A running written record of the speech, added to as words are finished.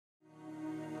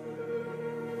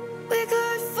We're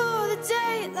good for the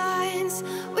datelines.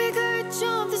 We could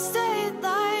jump the state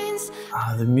lines.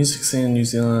 The music scene in New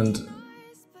Zealand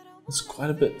is quite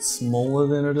a bit smaller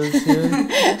than it is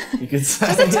here, you could say.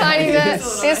 Just a tiny bit.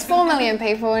 There's 4 million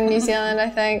people in New Zealand, I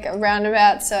think,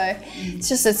 roundabout, so it's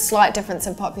just a slight difference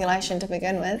in population to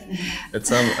begin with.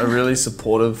 It's a really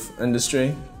supportive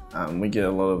industry. We get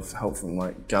a lot of help from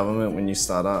like government when you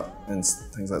start up and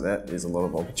things like that. There's a lot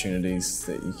of opportunities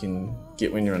that you can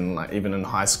get when you're in like even in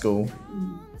high school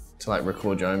to like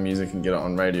record your own music and get it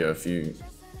on radio if you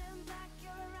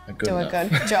are good enough. Do a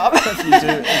good job. If you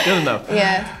do good enough.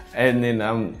 Yeah. And then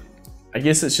I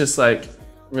guess it's just like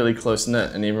really close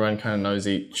knit and everyone kind of knows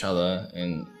each other,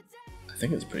 and I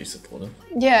think it's pretty supportive.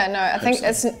 Yeah, no, I think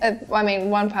it's, I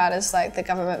mean, one part is like the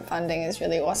government funding is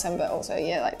really awesome, but also,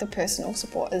 yeah, like the personal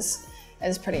support is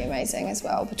pretty amazing as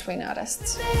well between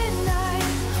artists.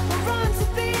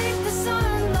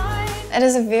 It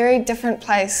is a very different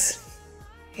place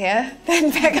here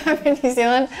than back home in New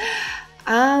Zealand.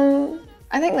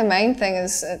 I think the main thing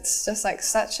is it's just like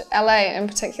LA in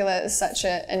particular is such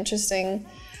an interesting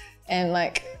and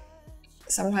like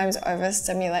sometimes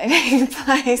overstimulating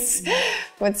place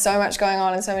with so much going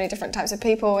on and so many different types of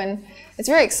people, and it's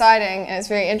very exciting and it's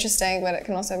very interesting, but it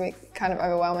can also be kind of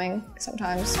overwhelming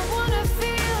sometimes.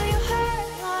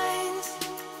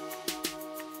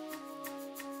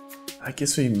 I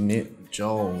guess we met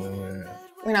Joel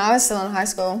when I was still in high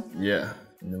school. Yeah,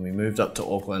 and then we moved up to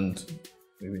Auckland.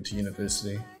 We went to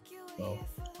university. Well,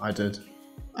 I did.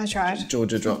 I tried.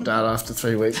 Georgia dropped out after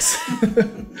 3 weeks.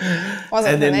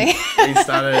 Wasn't for me.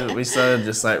 we started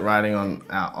just like writing on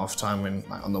our off time when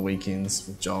like on the weekends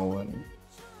with Joel, and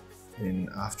then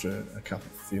after a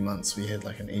few months we had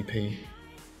like an EP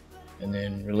and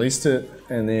then released it,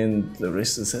 and then the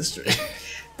rest is history.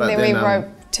 But then we wrote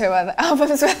 2 other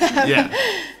albums with him. Yeah,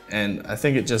 and I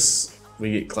think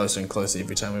we get closer and closer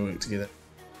every time we work together.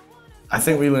 I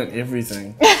think we learnt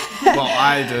everything. Well,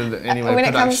 I did anyway, when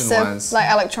it comes production-wise. to like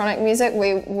electronic music,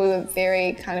 we were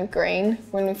very kind of green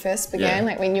when we first began.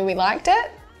 Like we knew we liked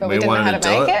it, but we didn't know how to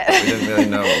make it. We didn't really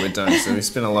know what we're doing, so we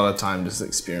spent a lot of time just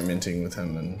experimenting with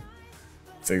him and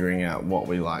figuring out what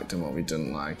we liked and what we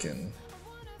didn't like. And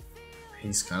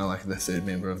he's kind of like the third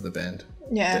member of the band.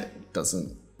 Yeah. That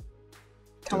doesn't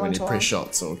come do on any tour.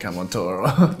 pre-shots or come on tour.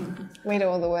 We do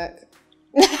all the work.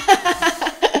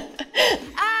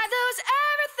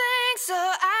 So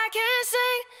I can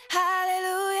sing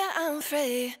hallelujah, I'm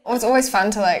free. It's always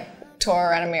fun to like tour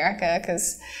around America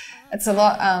because it's a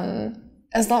lot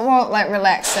more like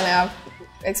relaxed in our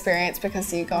experience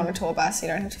because you go on a tour bus, you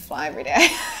don't have to fly every day,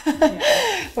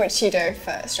 which you do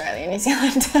for Australia and New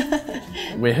Zealand.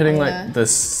 We're hitting like the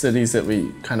cities that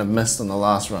we kind of missed on the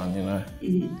last run, you know,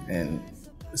 and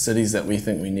cities that we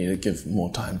think we need to give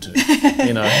more time to,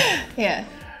 you know. Yeah.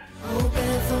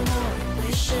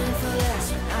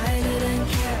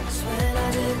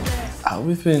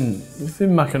 We've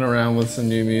been mucking around with some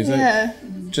new music. Yeah.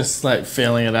 Just like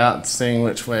feeling it out, seeing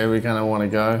which way we kind of want to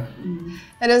go.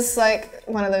 It is like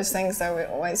one of those things that we're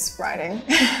always writing.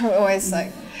 We're always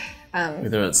like...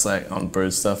 whether it's like on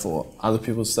Broods stuff or other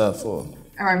people's stuff or...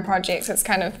 our own projects, it's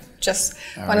kind of just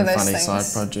one of those funny things.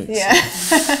 side projects. Yeah.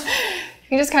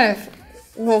 You just kind of,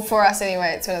 well for us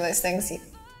anyway, it's one of those things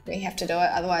we have to do it,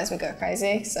 otherwise we go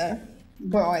crazy, so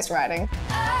we're always writing.